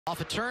Off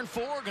of turn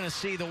 4, going to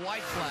see the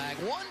white flag.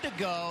 1 to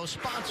go,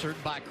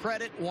 sponsored by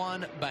Credit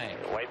One Bank.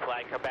 White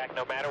flag, come back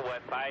no matter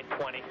what, by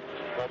 20.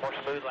 One more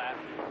smooth lap.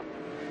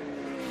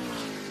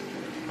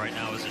 Right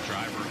now, as a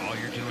driver, all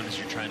you're doing is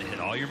you're trying to hit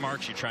all your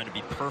marks. You're trying to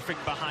be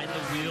perfect behind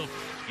the wheel.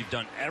 You've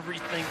done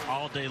everything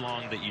all day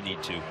long that you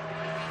need to.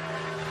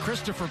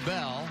 Christopher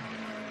Bell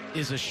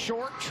is a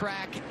short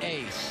track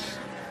ace.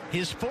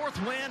 His 4th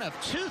win of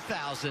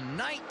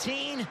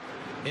 2019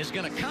 is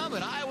going to come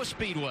at Iowa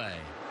Speedway.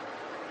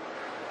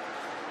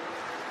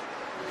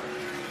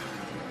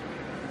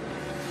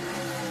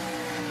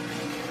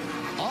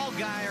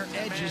 Allgaier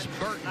edges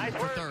Burton nice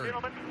for work, 3rd.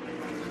 Gentlemen.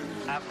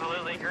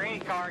 Absolutely.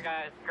 Great car,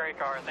 guys. Great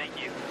car. Thank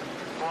you.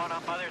 Won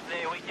on Mother's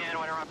Day weekend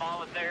whenever my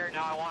mom was there.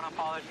 Now I won on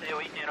Father's Day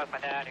weekend with my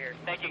dad here.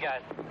 Thank you,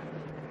 guys.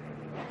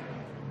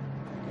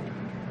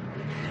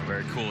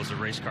 Very cool as a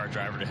race car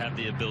driver to have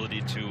the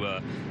ability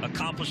to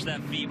accomplish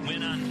that feat,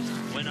 win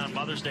on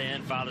Mother's Day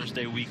and Father's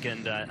Day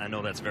weekend. I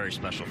know that's very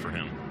special for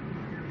him.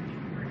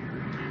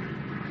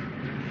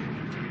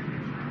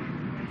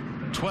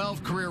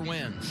 12 career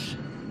wins.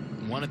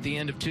 One at the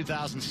end of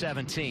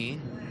 2017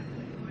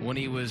 when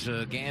he was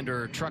a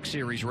Gander Truck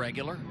Series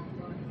regular.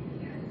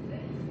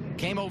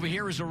 Came over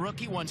here as a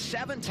rookie, won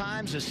 7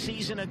 times a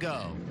season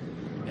ago,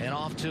 and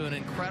off to an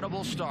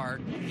incredible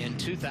start in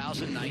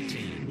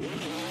 2019.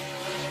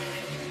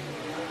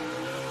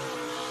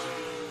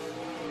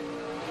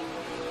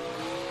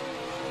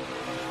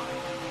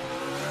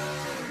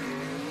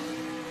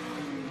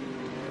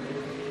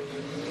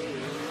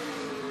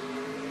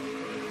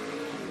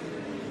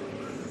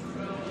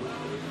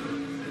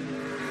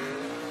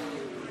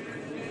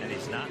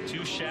 Not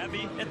too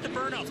shabby at the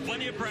burnouts.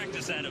 Plenty of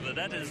practice out of it.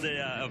 That is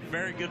a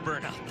very good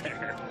burnout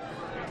there.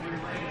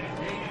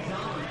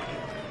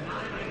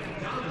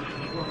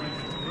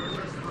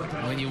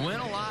 When you win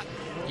a lot,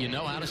 you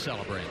know how to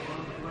celebrate.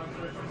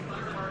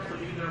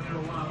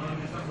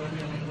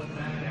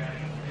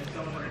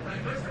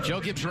 Joe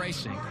Gibbs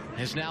Racing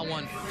has now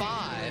won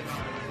 5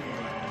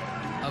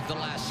 of the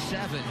last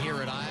 7 here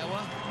at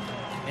Iowa.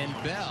 And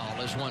Bell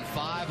has won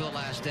 5 of the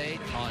last 8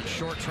 on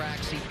short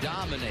tracks. He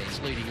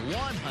dominates, leading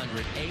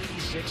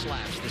 186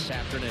 laps this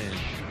afternoon.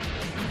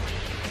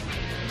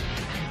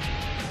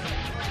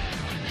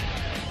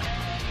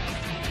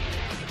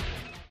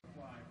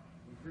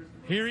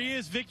 Here he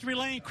is, victory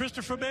lane,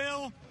 Christopher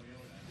Bell.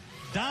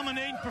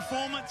 Dominating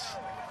performance,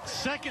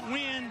 2nd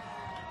win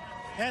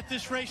at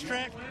this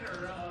racetrack.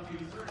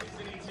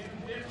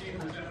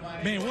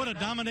 Man, what a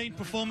dominating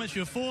performance.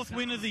 Your 4th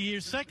win of the year,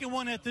 2nd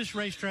one at this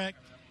racetrack.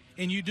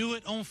 And you do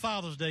it on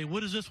Father's Day. What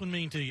does this one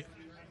mean to you?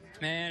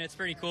 Man, it's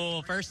pretty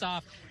cool. First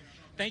off,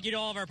 thank you to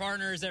all of our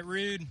partners at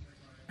Rude,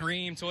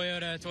 Ream,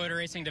 Toyota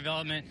Racing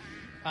Development,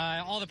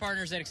 all the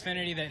partners at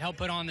Xfinity that helped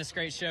put on this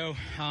great show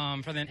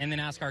in the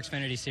NASCAR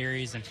Xfinity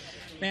Series. And,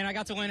 man, I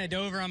got to win at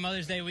Dover on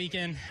Mother's Day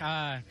weekend,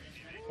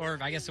 or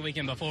I guess the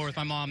weekend before with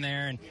my mom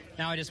there. And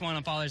now I just won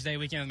on Father's Day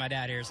weekend with my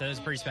dad here, so it was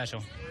pretty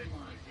special.